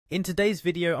In today's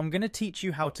video, I'm going to teach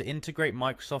you how to integrate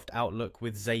Microsoft Outlook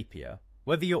with Zapier.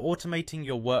 Whether you're automating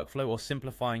your workflow or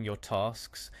simplifying your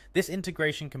tasks, this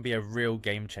integration can be a real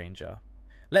game changer.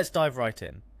 Let's dive right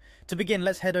in. To begin,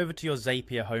 let's head over to your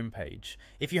Zapier homepage.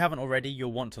 If you haven't already,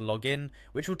 you'll want to log in,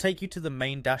 which will take you to the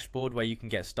main dashboard where you can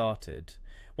get started.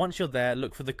 Once you're there,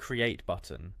 look for the Create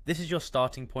button. This is your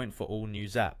starting point for all new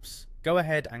Zaps. Go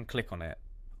ahead and click on it.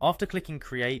 After clicking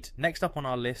Create, next up on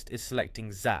our list is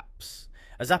selecting Zaps.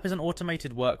 A Zap is an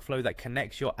automated workflow that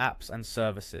connects your apps and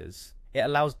services. It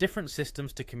allows different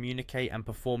systems to communicate and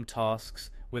perform tasks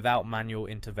without manual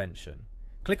intervention.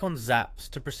 Click on Zaps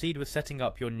to proceed with setting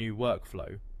up your new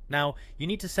workflow. Now, you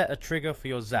need to set a trigger for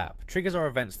your Zap. Triggers are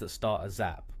events that start a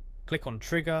Zap. Click on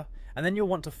Trigger, and then you'll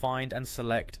want to find and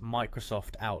select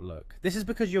Microsoft Outlook. This is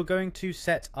because you're going to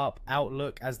set up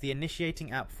Outlook as the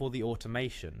initiating app for the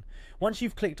automation. Once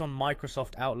you've clicked on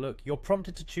Microsoft Outlook, you're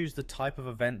prompted to choose the type of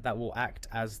event that will act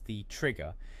as the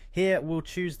trigger. Here, we'll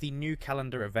choose the New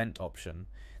Calendar Event option.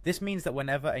 This means that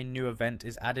whenever a new event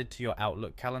is added to your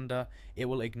Outlook calendar, it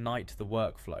will ignite the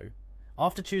workflow.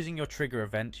 After choosing your trigger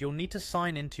event, you'll need to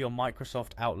sign into your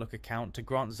Microsoft Outlook account to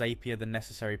grant Zapier the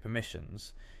necessary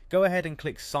permissions. Go ahead and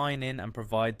click Sign In and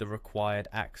provide the required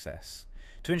access.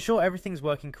 To ensure everything's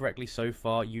working correctly so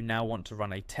far, you now want to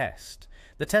run a test.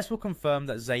 The test will confirm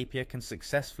that Zapier can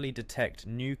successfully detect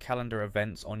new calendar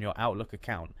events on your Outlook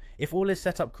account. If all is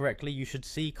set up correctly, you should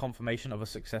see confirmation of a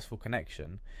successful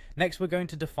connection. Next, we're going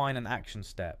to define an action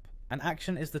step. An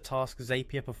action is the task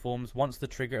Zapier performs once the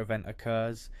trigger event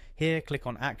occurs. Here, click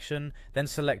on Action, then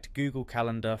select Google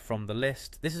Calendar from the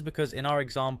list. This is because in our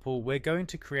example, we're going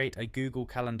to create a Google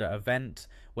Calendar event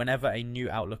whenever a new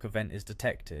Outlook event is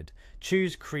detected.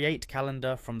 Choose Create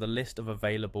Calendar from the list of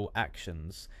available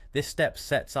actions. This step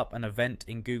sets up an event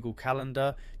in Google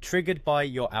Calendar triggered by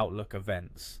your Outlook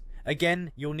events.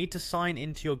 Again, you'll need to sign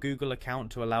into your Google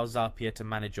account to allow Zapier to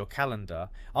manage your calendar.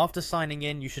 After signing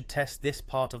in, you should test this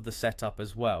part of the setup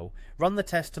as well. Run the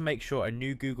test to make sure a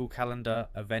new Google Calendar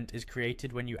event is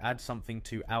created when you add something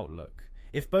to Outlook.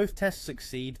 If both tests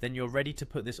succeed, then you're ready to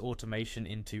put this automation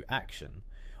into action.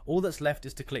 All that's left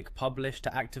is to click Publish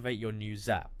to activate your new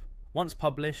Zap. Once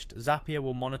published, Zapier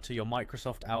will monitor your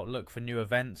Microsoft Outlook for new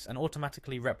events and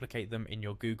automatically replicate them in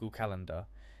your Google Calendar.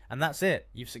 And that's it,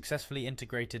 you've successfully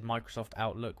integrated Microsoft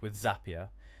Outlook with Zapier.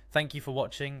 Thank you for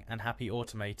watching and happy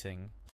automating.